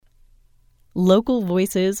Local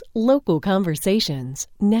voices, local conversations.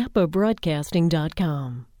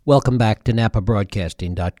 NapaBroadcasting.com. Welcome back to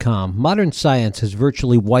NapaBroadcasting.com. Modern science has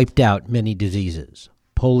virtually wiped out many diseases.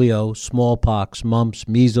 Polio, smallpox, mumps,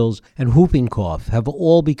 measles, and whooping cough have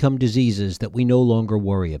all become diseases that we no longer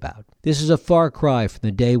worry about. This is a far cry from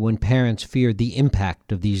the day when parents feared the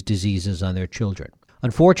impact of these diseases on their children.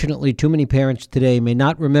 Unfortunately, too many parents today may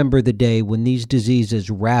not remember the day when these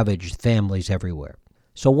diseases ravaged families everywhere.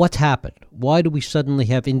 So what's happened? Why do we suddenly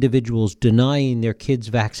have individuals denying their kids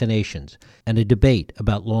vaccinations and a debate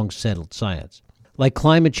about long-settled science? Like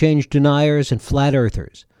climate change deniers and flat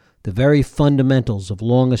earthers, the very fundamentals of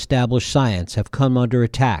long-established science have come under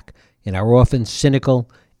attack in our often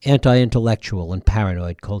cynical, anti-intellectual, and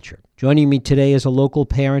paranoid culture. Joining me today is a local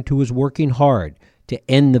parent who is working hard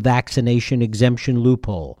to end the vaccination exemption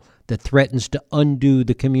loophole that threatens to undo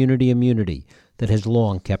the community immunity that has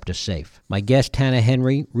long kept us safe. My guest, Hannah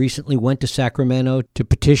Henry, recently went to Sacramento to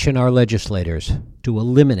petition our legislators to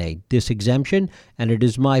eliminate this exemption, and it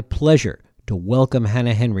is my pleasure to welcome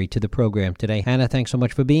Hannah Henry to the program today. Hannah, thanks so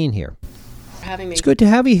much for being here. For having me. It's good to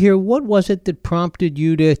have you here. What was it that prompted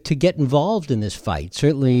you to get involved in this fight?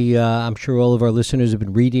 Certainly, I'm sure all of our listeners have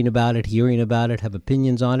been reading about it, hearing about it, have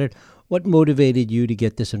opinions on it. What motivated you to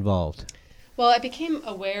get this involved? Well, I became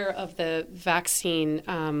aware of the vaccine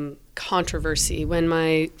controversy when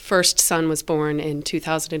my first son was born in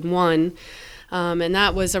 2001. And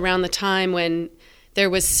that was around the time when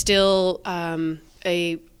there was still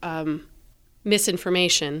a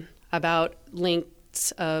misinformation about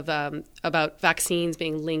links of about vaccines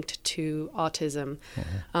being linked to autism.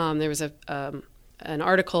 Mm-hmm. There was an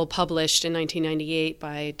article published in 1998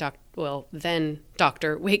 by then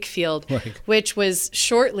Dr. Wakefield, right, which was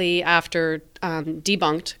shortly after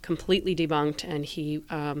completely debunked, and he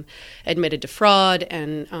admitted to fraud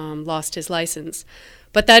and lost his license.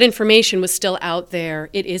 But that information was still out there.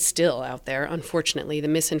 It is still out there, unfortunately, the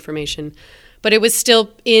misinformation. But it was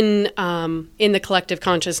still in the collective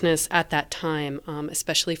consciousness at that time,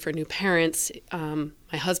 especially for new parents.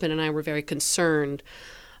 My husband and I were very concerned.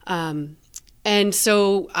 And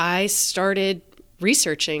so I started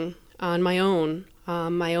researching on my own,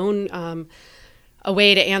 a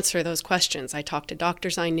way to answer those questions. I talked to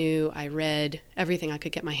doctors I knew. I read everything I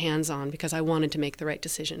could get my hands on because I wanted to make the right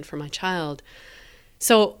decision for my child.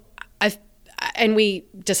 So we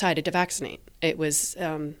decided to vaccinate. It was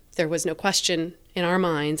there was no question in our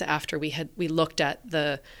minds after we looked at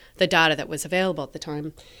the data that was available at the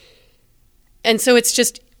time. And so it's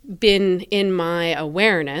just been in my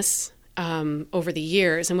awareness over the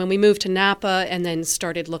years. And when we moved to Napa and then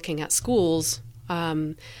started looking at schools,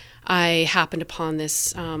 I happened upon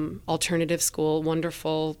this alternative school,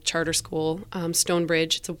 wonderful charter school,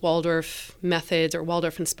 Stonebridge. It's a Waldorf methods or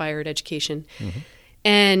Waldorf-inspired education. Mm-hmm.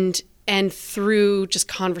 And through just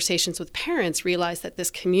conversations with parents, realized that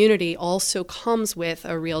this community also comes with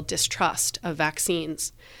a real distrust of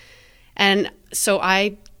vaccines. And so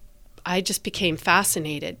I just became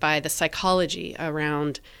fascinated by the psychology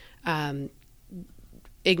around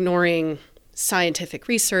ignoring scientific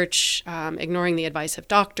research, ignoring the advice of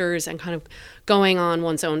doctors, and kind of going on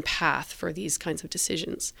one's own path for these kinds of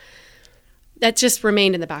decisions. That just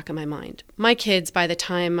remained in the back of my mind. My kids, by the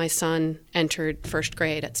time my son entered first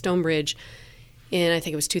grade at Stonebridge in, I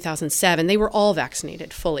think it was 2007, they were all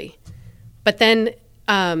vaccinated fully. But then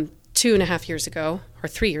 2.5 years ago, or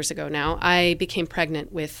 3 years ago now, I became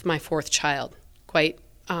pregnant with my fourth child. It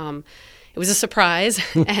was a surprise.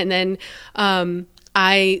 And then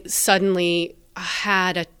I suddenly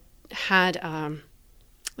had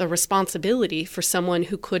the responsibility for someone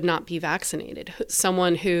who could not be vaccinated,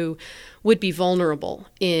 someone who would be vulnerable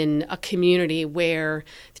in a community where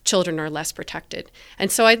children are less protected. And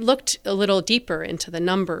so I looked a little deeper into the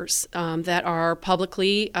numbers that are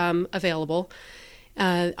publicly available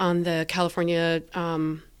on the California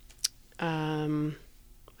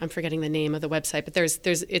I'm forgetting the name of the website, but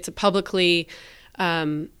it's a publicly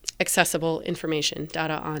accessible information,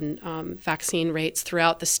 data on vaccine rates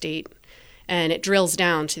throughout the state, and it drills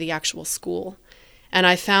down to the actual school. And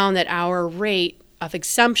I found that our rate of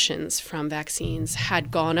exemptions from vaccines had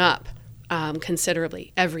gone up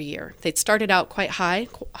considerably every year. They'd started out quite high,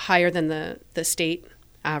 higher than the state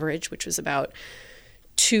average, which was about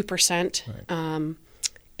 2%. Right.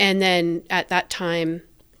 And then at that time,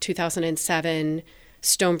 2007,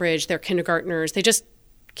 Stonebridge, their kindergartners, they just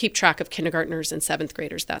keep track of kindergartners and seventh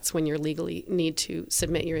graders. That's when you legally need to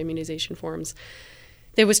submit your immunization forms.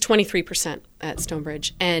 There was 23% at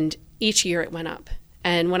Stonebridge, and each year it went up.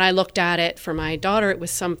 And when I looked at it for my daughter, it was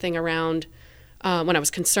something around, when I was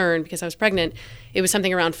concerned because I was pregnant, it was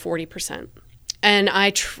something around 40%. And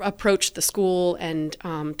I approached the school and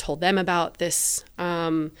told them about this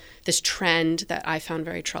this trend that I found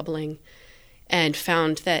very troubling, and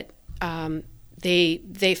found that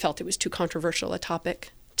they felt it was too controversial a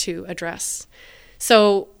topic to address.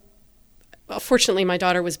 So fortunately, my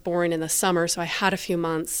daughter was born in the summer, so I had a few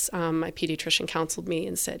months. My pediatrician counseled me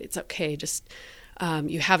and said, "It's okay, just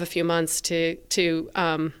you have a few months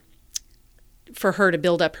for her to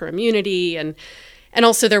build up her immunity." And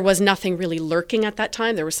also, there was nothing really lurking at that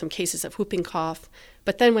time. There were some cases of whooping cough.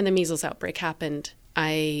 But then when the measles outbreak happened,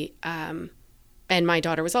 and my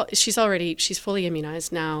daughter she's fully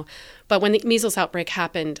immunized now. But when the measles outbreak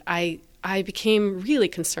happened, I became really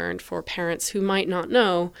concerned for parents who might not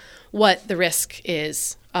know what the risk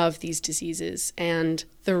is of these diseases and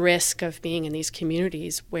the risk of being in these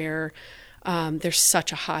communities where there's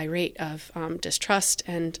such a high rate of distrust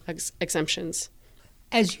and exemptions.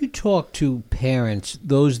 As you talk to parents,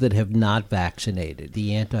 those that have not vaccinated,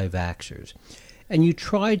 the anti-vaxxers, and you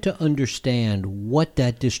tried to understand what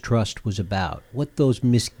that distrust was about, what those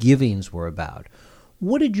misgivings were about,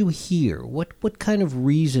 what did you hear? What kind of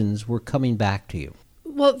reasons were coming back to you?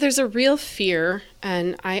 Well, there's a real fear,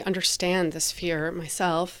 and I understand this fear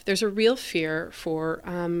myself. There's a real fear for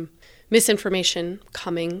misinformation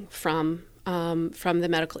coming from the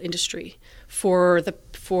medical industry for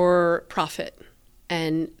profit.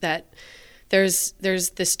 And that there's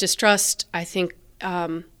this distrust. I think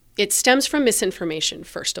it stems from misinformation,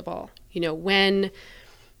 first of all.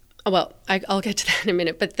 I'll get to that in a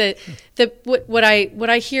minute. But what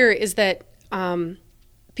I hear is that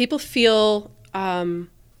people feel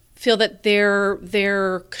that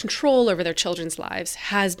their control over their children's lives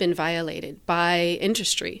has been violated by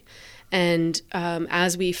industry, and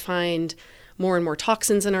as we find more and more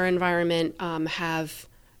toxins in our environment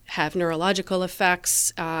have neurological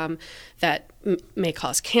effects that may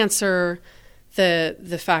cause cancer.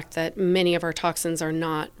 The fact that many of our toxins are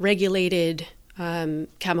not regulated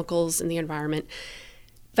chemicals in the environment.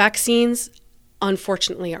 Vaccines,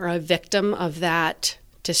 unfortunately, are a victim of that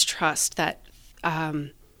distrust, that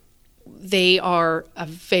they are a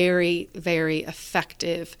very, very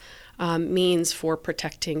effective means for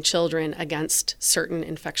protecting children against certain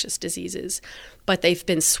infectious diseases. But they've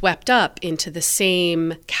been swept up into the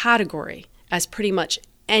same category as pretty much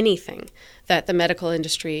anything that the medical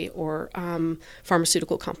industry or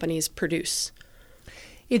pharmaceutical companies produce.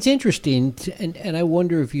 It's interesting, and I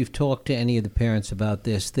wonder if you've talked to any of the parents about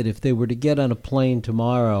this, that if they were to get on a plane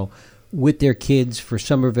tomorrow with their kids for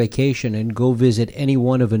summer vacation and go visit any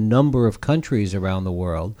one of a number of countries around the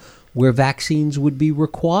world where vaccines would be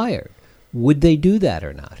required, would they do that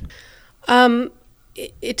or not?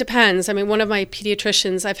 It depends. I mean, one of my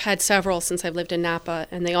pediatricians, I've had several since I've lived in Napa,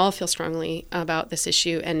 and they all feel strongly about this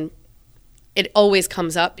issue. And it always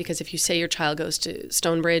comes up because if you say your child goes to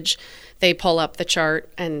Stonebridge, they pull up the chart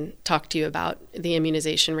and talk to you about the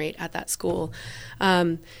immunization rate at that school.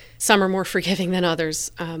 Some are more forgiving than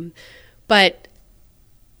others. But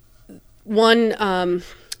one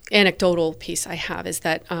anecdotal piece I have is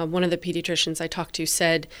that one of the pediatricians I talked to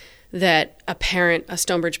said that a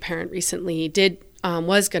Stonebridge parent recently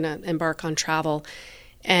was going to embark on travel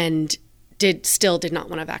and still did not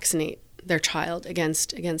want to vaccinate their child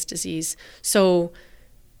against disease. So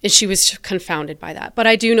she was confounded by that. But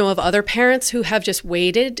I do know of other parents who have just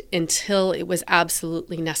waited until it was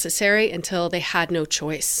absolutely necessary, until they had no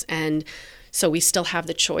choice. And so we still have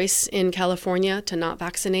the choice in California to not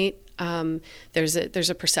vaccinate. There's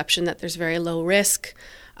a perception that there's very low risk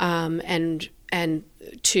for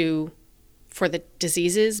the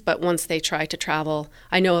diseases, but once they try to travel,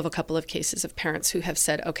 I know of a couple of cases of parents who have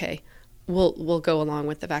said, okay, we'll go along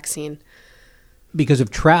with the vaccine. Because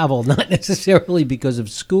of travel, not necessarily because of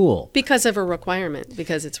school. Because of a requirement,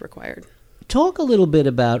 because it's required. Talk a little bit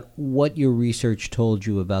about what your research told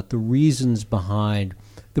you about the reasons behind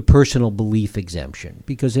the personal belief exemption.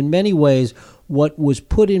 Because in many ways, what was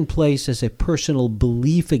put in place as a personal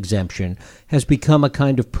belief exemption has become a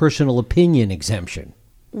kind of personal opinion exemption.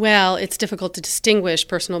 Well, it's difficult to distinguish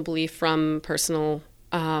personal belief from personal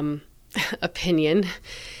opinion.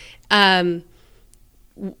 The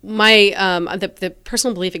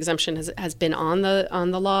personal belief exemption has been on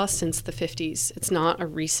the law since the 50s. It's not a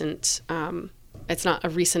recent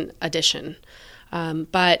addition,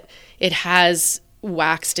 but it has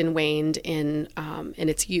waxed and waned in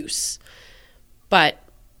its use. But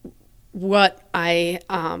what I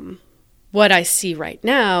see right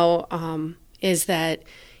now is that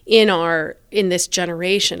in this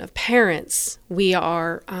generation of parents,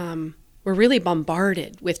 we're really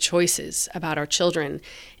bombarded with choices about our children,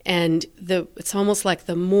 and it's almost like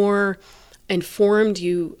the more informed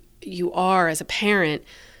you you are as a parent,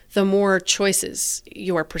 the more choices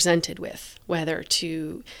you are presented with, whether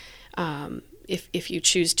to, if you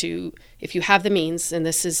choose to, if you have the means, and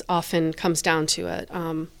this is often comes down to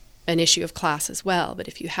an issue of class as well, but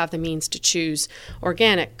if you have the means to choose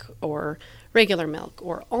organic or regular milk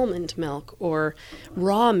or almond milk or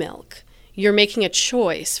raw milk, you're making a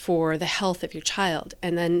choice for the health of your child.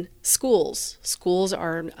 And then schools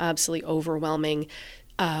are an absolutely overwhelming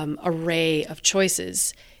array of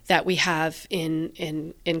choices that we have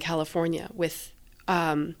in California, with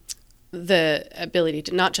the ability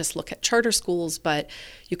to not just look at charter schools, but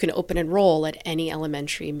you can open enroll at any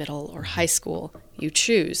elementary, middle, or high school you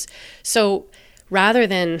choose. So rather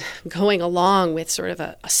than going along with sort of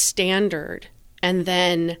a standard and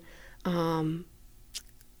then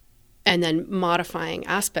modifying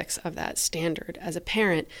aspects of that standard as a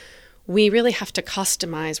parent, we really have to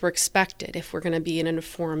customize. We're expected, if we're going to be an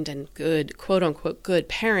informed and good, quote unquote, good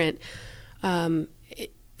parent,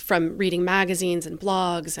 from reading magazines and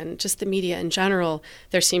blogs and just the media in general,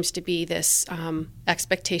 there seems to be this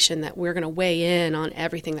expectation that we're going to weigh in on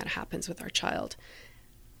everything that happens with our child.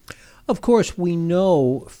 Of course, we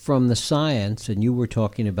know from the science, and you were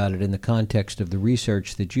talking about it in the context of the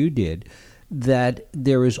research that you did, that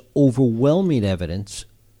there is overwhelming evidence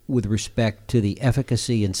with respect to the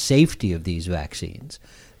efficacy and safety of these vaccines,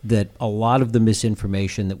 that a lot of the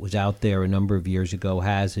misinformation that was out there a number of years ago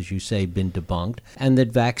has, as you say, been debunked, and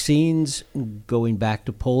that vaccines, going back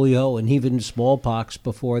to polio and even smallpox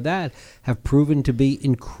before that, have proven to be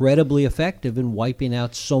incredibly effective in wiping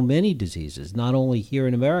out so many diseases, not only here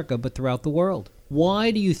in America, but throughout the world.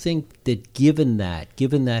 Why do you think that given that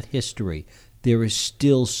history, there is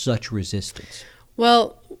still such resistance?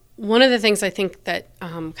 Well, one of the things I think that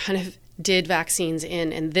kind of did vaccines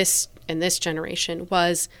in this generation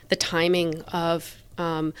was the timing of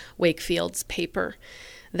Wakefield's paper.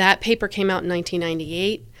 That paper came out in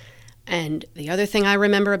 1998, and the other thing I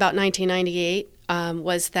remember about 1998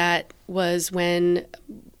 was when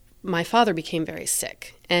my father became very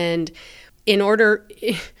sick, and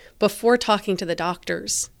before talking to the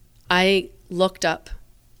doctors, I looked up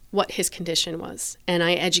what his condition was, and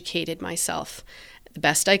I educated myself the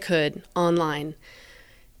best I could online.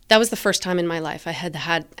 That was the first time in my life I had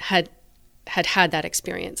that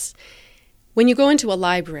experience. When you go into a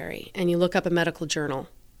library and you look up a medical journal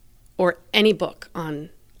or any book on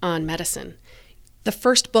medicine, the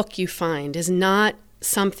first book you find is not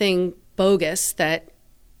something bogus that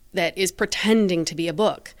is pretending to be a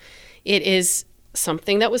book. It is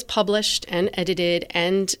something that was published and edited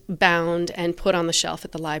and bound and put on the shelf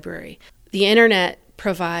at the library. The internet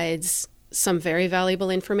provides some very valuable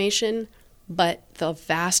information, but the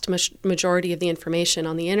vast majority of the information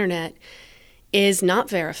on the internet is not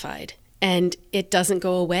verified, and it doesn't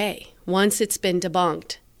go away. Once it's been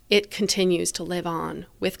debunked, it continues to live on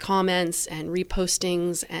with comments and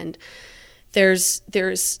repostings, and it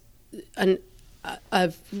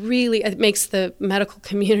makes the medical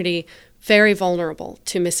community very vulnerable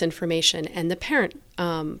to misinformation, and the parent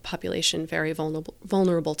population very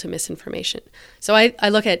vulnerable to misinformation. So I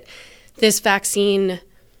look at this vaccine,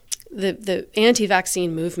 the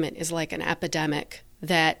anti-vaccine movement is like an epidemic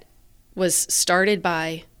that was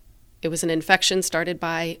it was an infection started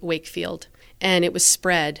by Wakefield, and it was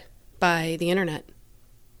spread by the internet.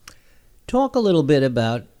 Talk a little bit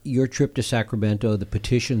about your trip to Sacramento, the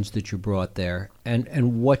petitions that you brought there,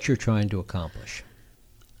 and what you're trying to accomplish.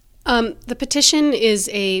 The petition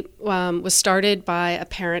was started by a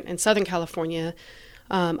parent in Southern California,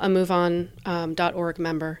 a MoveOn.org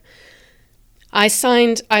member.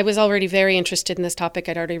 I was already very interested in this topic.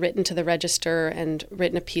 I'd already written to the Register and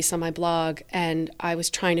written a piece on my blog, and I was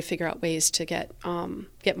trying to figure out ways to get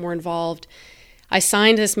more involved. I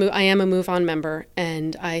signed this. I am a MoveOn member,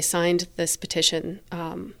 and I signed this petition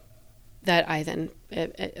that I then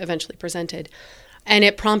eventually presented. And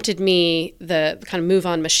it prompted me, the kind of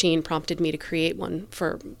MoveOn machine prompted me to create one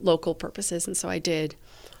for local purposes, and so I did.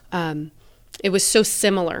 It was so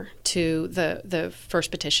similar to the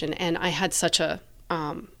first petition, and I had such a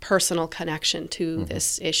personal connection to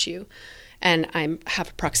this issue, and I have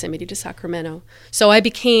a proximity to Sacramento. So I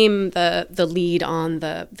became the lead on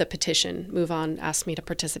the petition. MoveOn asked me to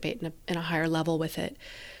participate in a higher level with it.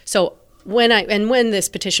 So when this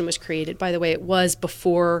petition was created, by the way, it was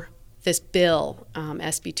before this bill,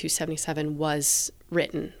 SB 277, was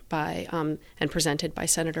written by and presented by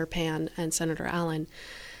Senator Pan and Senator Allen.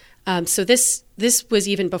 So this was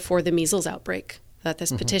even before the measles outbreak that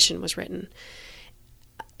this petition was written.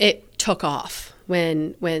 It took off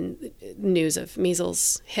when news of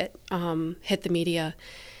measles hit the media.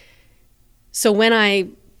 So when I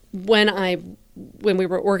when we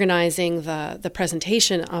were organizing the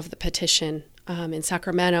presentation of the petition in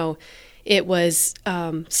Sacramento, it was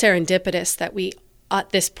serendipitous that we,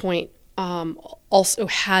 at this point, also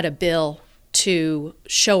had a bill to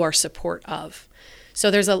show our support of.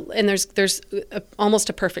 So there's almost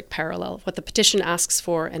a perfect parallel of what the petition asks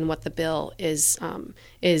for and what the bill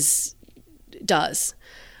does,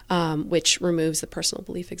 which removes the personal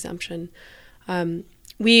belief exemption.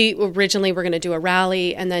 We originally were going to do a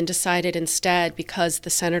rally and then decided instead, because the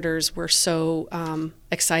senators were so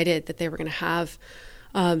excited that they were going to have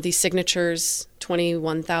these signatures,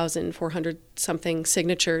 21,400 something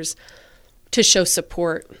signatures, to show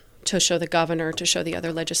support, to show the governor, to show the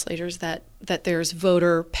other legislators that there's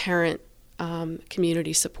voter, parent,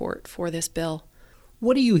 community support for this bill.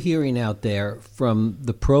 What are you hearing out there from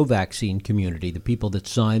the pro-vaccine community, the people that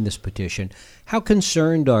signed this petition? How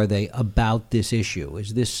concerned are they about this issue?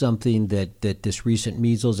 Is this something that this recent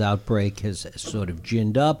measles outbreak has sort of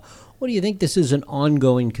ginned up? Or do you think this is an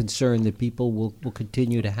ongoing concern that people will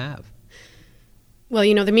continue to have? Well,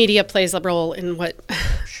 the media plays a role in what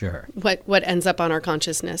Sure. what ends up on our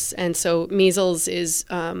consciousness, and so measles is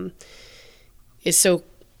so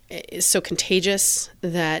contagious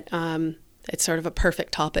that it's sort of a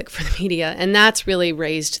perfect topic for the media, and that's really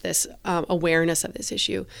raised this awareness of this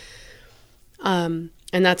issue, and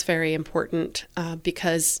that's very important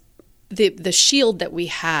because the shield that we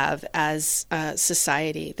have as a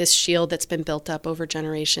society, this shield that's been built up over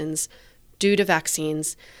generations due to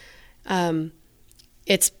vaccines,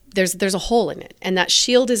 there's a hole in it, and that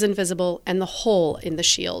shield is invisible, and the hole in the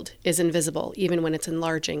shield is invisible, even when it's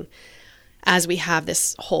enlarging, as we have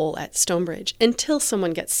this hole at Stonebridge, until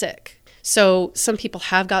someone gets sick. So some people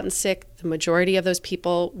have gotten sick. The majority of those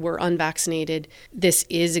people were unvaccinated. This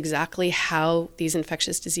is exactly how these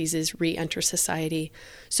infectious diseases re-enter society.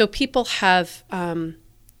 So people have, the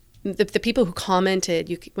people who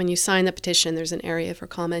commented, when you sign the petition, there's an area for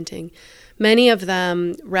commenting. Many of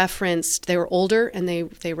them referenced, they were older, and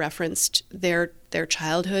they referenced their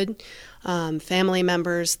childhood, family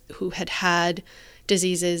members who had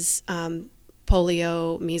diseases,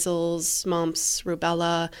 polio, measles, mumps,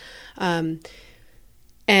 rubella,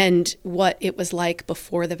 and what it was like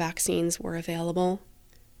before the vaccines were available.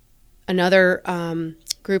 Another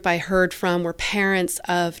group I heard from were parents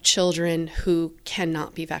of children who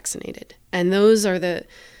cannot be vaccinated, and those are the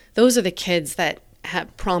kids that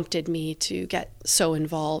have prompted me to get so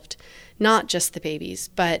involved. Not just the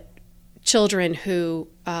babies, but children who,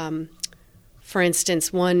 for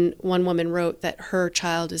instance, one woman wrote that her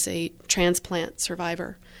child is a transplant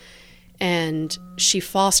survivor, and she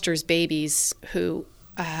fosters babies who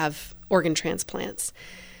have organ transplants,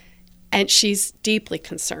 and she's deeply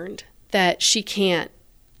concerned that she can't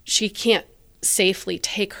safely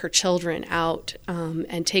take her children out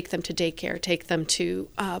and take them to daycare, take them to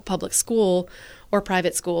public school or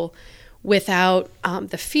private school without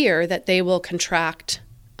the fear that they will contract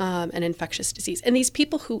an infectious disease. And these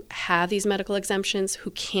people who have these medical exemptions,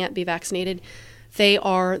 who can't be vaccinated, they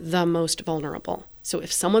are the most vulnerable. So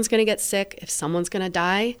if someone's going to get sick, if someone's going to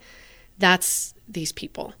die, that's these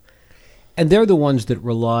people. And they're the ones that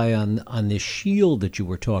rely on this shield that you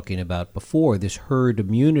were talking about before, this herd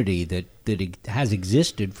immunity that has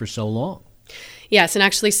existed for so long. Yes, and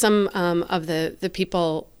actually some of the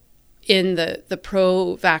people in the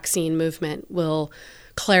pro-vaccine movement will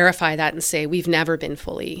clarify that and say we've never been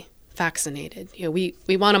fully vaccinated. We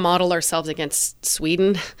want to model ourselves against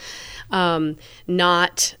Sweden,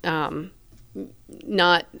 not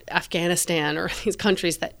Afghanistan or these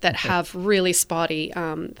countries that have really spotty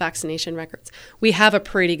vaccination records. We have a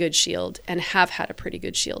pretty good shield and have had a pretty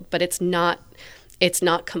good shield, but it's not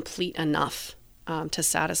complete enough to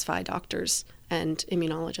satisfy doctors and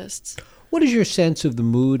immunologists. What is your sense of the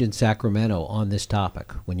mood in Sacramento on this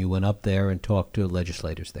topic when you went up there and talked to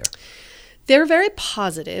legislators there? They're very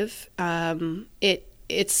positive. There's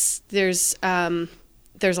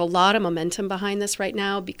a lot of momentum behind this right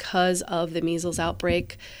now because of the measles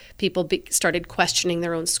outbreak. People started questioning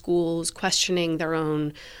their own schools, questioning their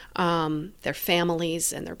own their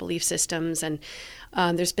families and their belief systems, and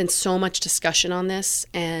there's been so much discussion on this,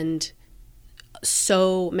 and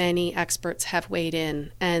so many experts have weighed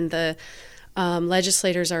in, and the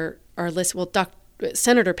legislators are listening. Well,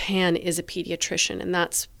 Senator Pan is a pediatrician, and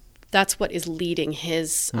that's what is leading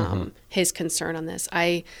his concern on this.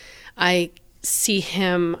 I see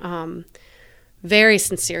him very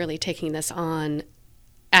sincerely taking this on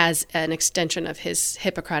as an extension of his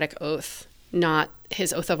Hippocratic oath, not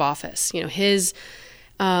his oath of office.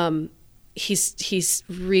 He's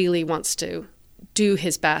really wants to do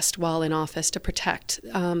his best while in office to protect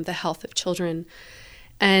the health of children.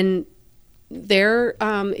 And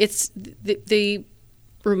it's the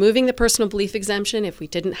removing the personal belief exemption, if we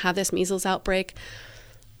didn't have this measles outbreak,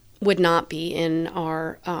 would not be in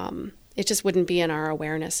our, it just wouldn't be in our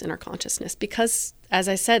awareness, in our consciousness, because, as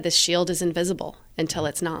I said, this shield is invisible until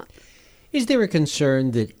it's not. Is there a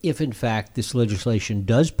concern that if, in fact, this legislation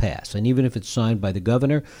does pass, and even if it's signed by the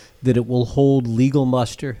governor, that it will hold legal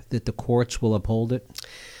muster, that the courts will uphold it?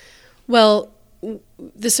 Well,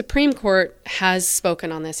 the Supreme Court has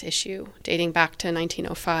spoken on this issue, dating back to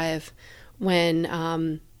 1905,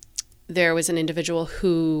 when there was an individual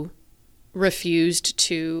who refused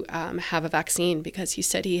to have a vaccine because he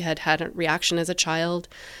said he had had a reaction as a child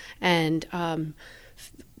and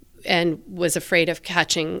was afraid of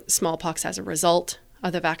catching smallpox as a result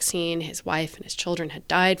of the vaccine. His wife and his children had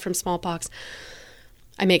died from smallpox.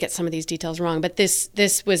 I may get some of these details wrong, but this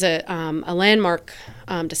was a landmark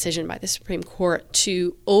decision by the Supreme Court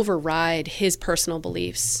to override his personal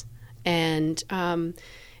beliefs and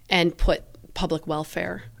put public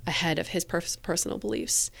welfare ahead of his personal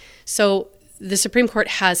beliefs. So the Supreme Court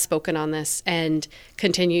has spoken on this and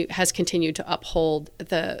has continued to uphold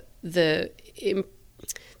the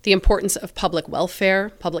importance of public welfare,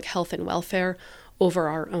 public health and welfare, over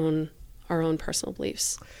our own personal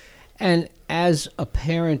beliefs. And as a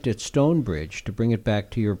parent at Stonebridge, to bring it back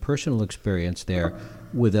to your personal experience there,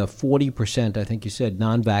 with a 40%, I think you said,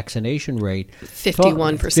 non-vaccination rate.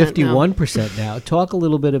 51%. 51% now. Talk a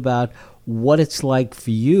little bit about what it's like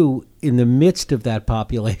for you in the midst of that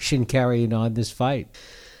population carrying on this fight.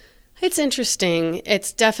 It's interesting.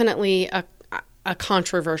 It's definitely a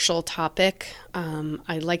controversial topic.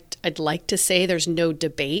 I'd like to say there's no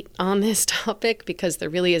debate on this topic, because there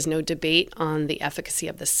really is no debate on the efficacy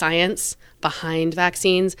of the science behind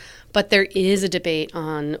vaccines, but there is a debate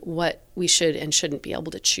on what we should and shouldn't be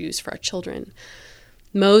able to choose for our children.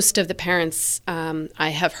 Most of the parents I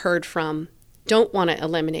have heard from don't want to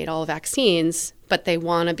eliminate all vaccines, but they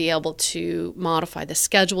want to be able to modify the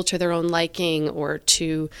schedule to their own liking, or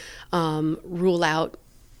to rule out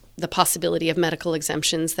the possibility of medical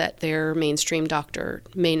exemptions that their mainstream doctor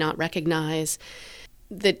may not recognize.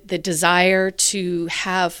 The desire to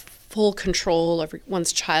have full control over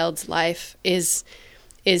one's child's life is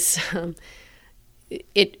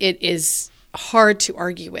hard to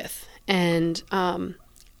argue with. And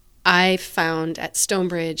I found at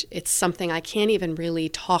Stonebridge it's something I can't even really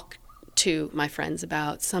talk to my friends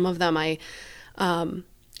about. Some of them and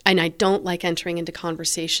I don't like entering into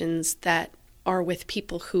conversations that are with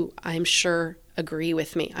people who I'm sure agree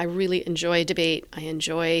with me. I really enjoy debate. I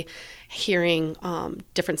enjoy hearing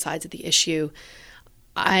different sides of the issue.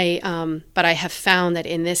 But I have found that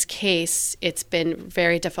in this case, it's been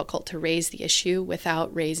very difficult to raise the issue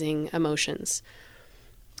without raising emotions.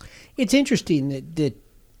 It's interesting that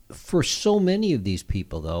for so many of these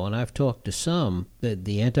people, though, and I've talked to some,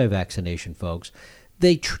 the anti-vaccination folks,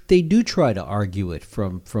 they do try to argue it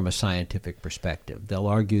from a scientific perspective. They'll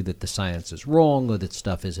argue that the science is wrong, or that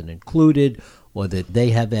stuff isn't included, or that they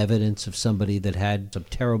have evidence of somebody that had some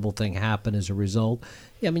terrible thing happen as a result.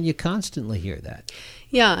 Yeah, I mean, you constantly hear that.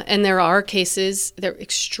 Yeah, and there are cases, they're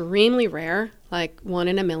extremely rare, like 1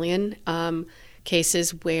 in a million,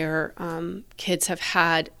 cases where kids have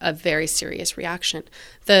had a very serious reaction.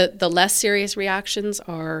 The less serious reactions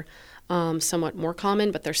are somewhat more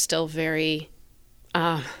common, but they're still very,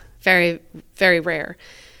 very, very rare.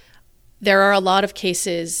 There are a lot of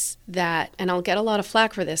cases that, and I'll get a lot of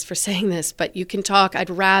flack for this, for saying this, but you can talk.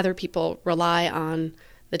 I'd rather people rely on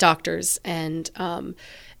the doctors and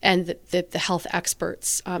the health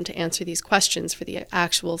experts to answer these questions for the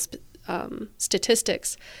actual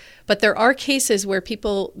statistics. But there are cases where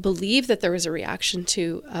people believe that there was a reaction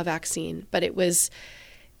to a vaccine, but it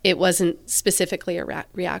wasn't specifically a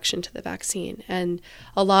reaction to the vaccine. And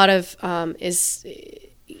a lot of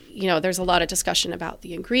there's a lot of discussion about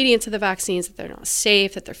the ingredients of the vaccines, that they're not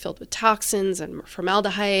safe, that they're filled with toxins and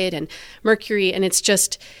formaldehyde and mercury. And it's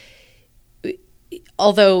just,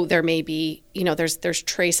 although there may be, there's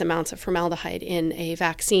trace amounts of formaldehyde in a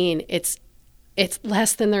vaccine, it's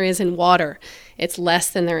less than there is in water. It's less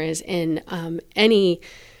than there is in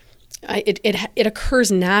it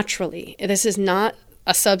occurs naturally. This is not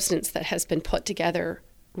a substance that has been put together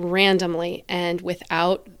randomly and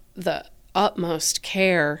without the utmost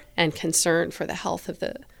care and concern for the health of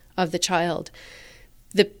the child.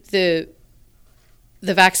 The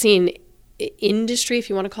vaccine industry, if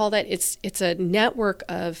you want to call that, it's a network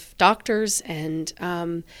of doctors and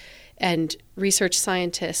research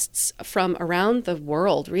scientists from around the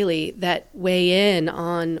world, really, that weigh in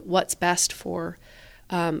on what's best for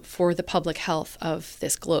the public health of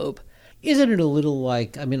this globe. Isn't it a little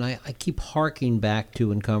like, I keep harking back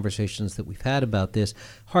to, in conversations that we've had about this,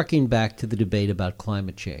 harking back to the debate about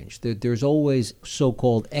climate change. There's always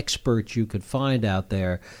so-called experts you could find out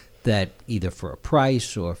there that either for a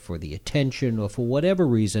price or for the attention or for whatever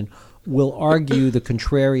reason will argue the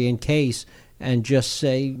contrarian case and just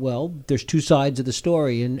say, well, there's two sides of the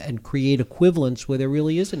story and create equivalence where there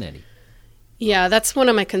really isn't any. Yeah, that's one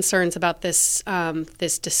of my concerns about this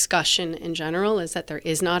this discussion in general, is that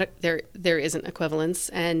there isn't equivalence,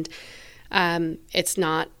 and it's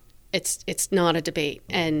not a debate.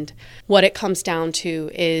 And what it comes down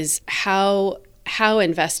to is how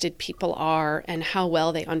invested people are and how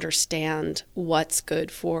well they understand what's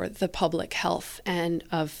good for the public health and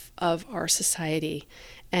of our society,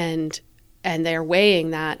 and they're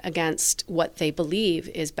weighing that against what they believe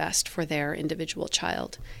is best for their individual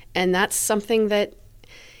child. And that's something that,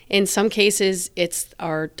 in some cases, it's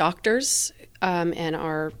our doctors and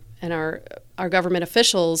our government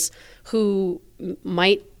officials who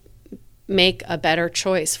might make a better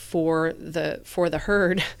choice for the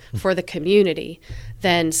herd, for the community,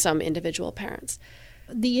 than some individual parents.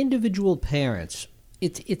 The individual parents,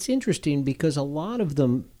 it's interesting because a lot of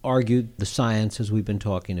them argue the science, as we've been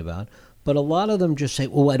talking about, but a lot of them just say,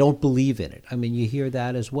 I don't believe in it. You hear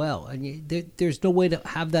that as well. And there's no way to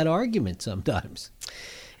have that argument sometimes.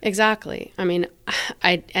 Exactly. And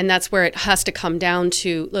that's where it has to come down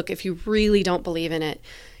to, look, if you really don't believe in it,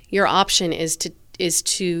 your option is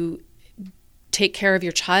to take care of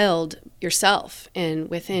your child yourself and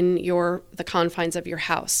within the confines of your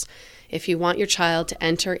house. If you want your child to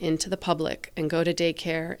enter into the public and go to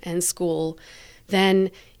daycare and school,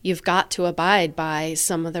 then you've got to abide by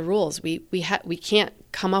some of the rules. We can't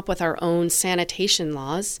come up with our own sanitation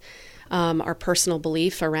laws, our personal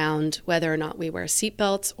belief around whether or not we wear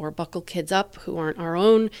seatbelts or buckle kids up who aren't our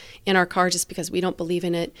own in our car just because we don't believe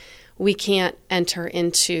in it. We can't enter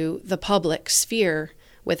into the public sphere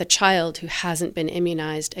with a child who hasn't been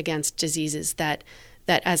immunized against diseases that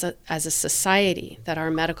as a society, that our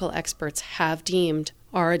medical experts have deemed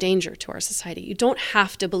are a danger to our society. You don't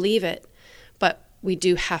have to believe it, but we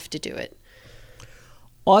do have to do it.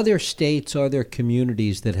 Are there states, are there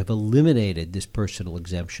communities that have eliminated this personal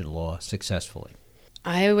exemption law successfully?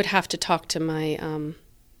 I would have to talk to my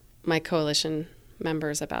my coalition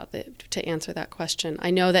members about to answer that question.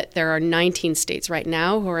 I know that there are 19 states right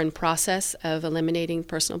now who are in process of eliminating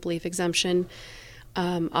personal belief exemption.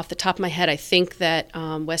 Off the top of my head, I think that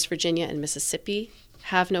West Virginia and Mississippi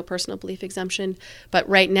have no personal belief exemption. But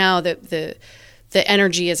right now, the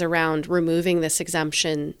energy is around removing this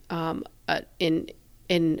exemption in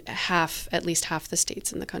at least half the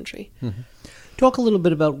states in the country. Mm-hmm. Talk a little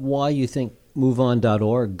bit about why you think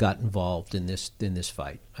MoveOn.org got involved in this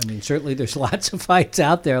fight. Certainly there's lots of fights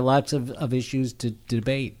out there, lots of issues to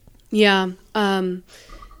debate. Yeah. MoveOn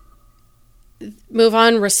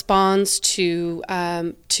responds to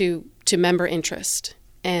member interest.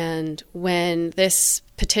 And when this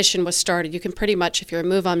petition was started, you can pretty much, if you're a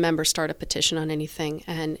MoveOn member, start a petition on anything.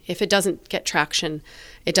 And if it doesn't get traction,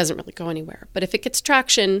 it doesn't really go anywhere. But if it gets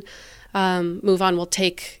traction, MoveOn will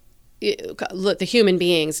take the human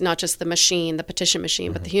beings, not just the machine, the petition machine,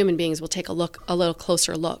 mm-hmm. but the human beings will take a little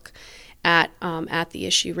closer look at the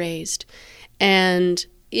issue raised. And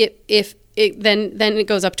then it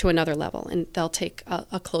goes up to another level, and they'll take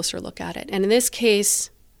a closer look at it. And in this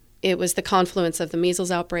case, it was the confluence of the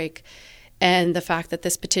measles outbreak and the fact that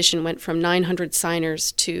this petition went from 900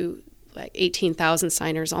 signers to like 18,000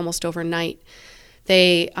 signers almost overnight.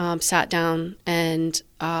 They sat down and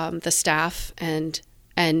the staff and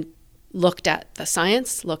looked at the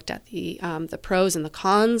science, looked at the pros and the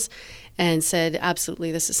cons, and said,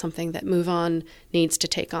 absolutely, this is something that MoveOn needs to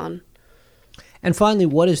take on. And finally,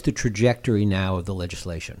 what is the trajectory now of the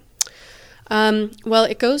legislation? Well,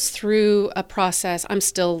 it goes through a process. I'm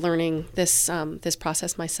still learning this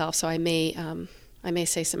process myself, so I may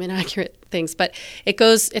say some inaccurate things. But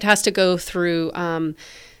it has to go through.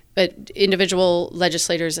 Individual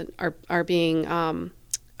legislators are being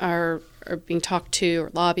talked to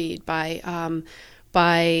or lobbied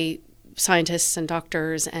by scientists and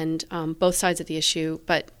doctors and both sides of the issue.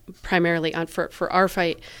 But primarily for our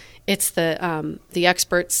fight, it's the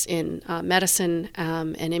experts in medicine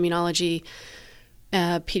and immunology,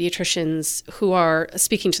 pediatricians who are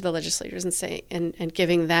speaking to the legislators and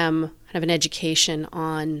giving them kind of an education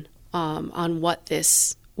on what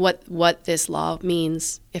this law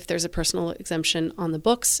means if there's a personal exemption on the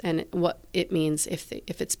books and what it means if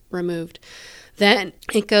it's removed. Then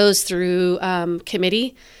it goes through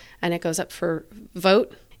committee and it goes up for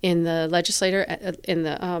vote in the legislature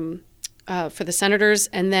for the senators,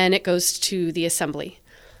 and then it goes to the assembly.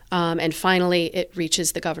 And finally, it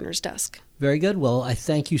reaches the governor's desk. Very good. Well, I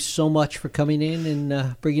thank you so much for coming in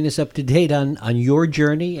and bringing us up to date on your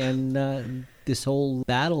journey and this whole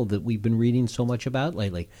battle that we've been reading so much about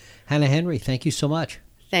lately. Hannah Henry, thank you so much.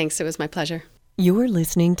 Thanks. It was my pleasure. You're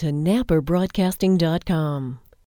listening to NapaBroadcasting.com.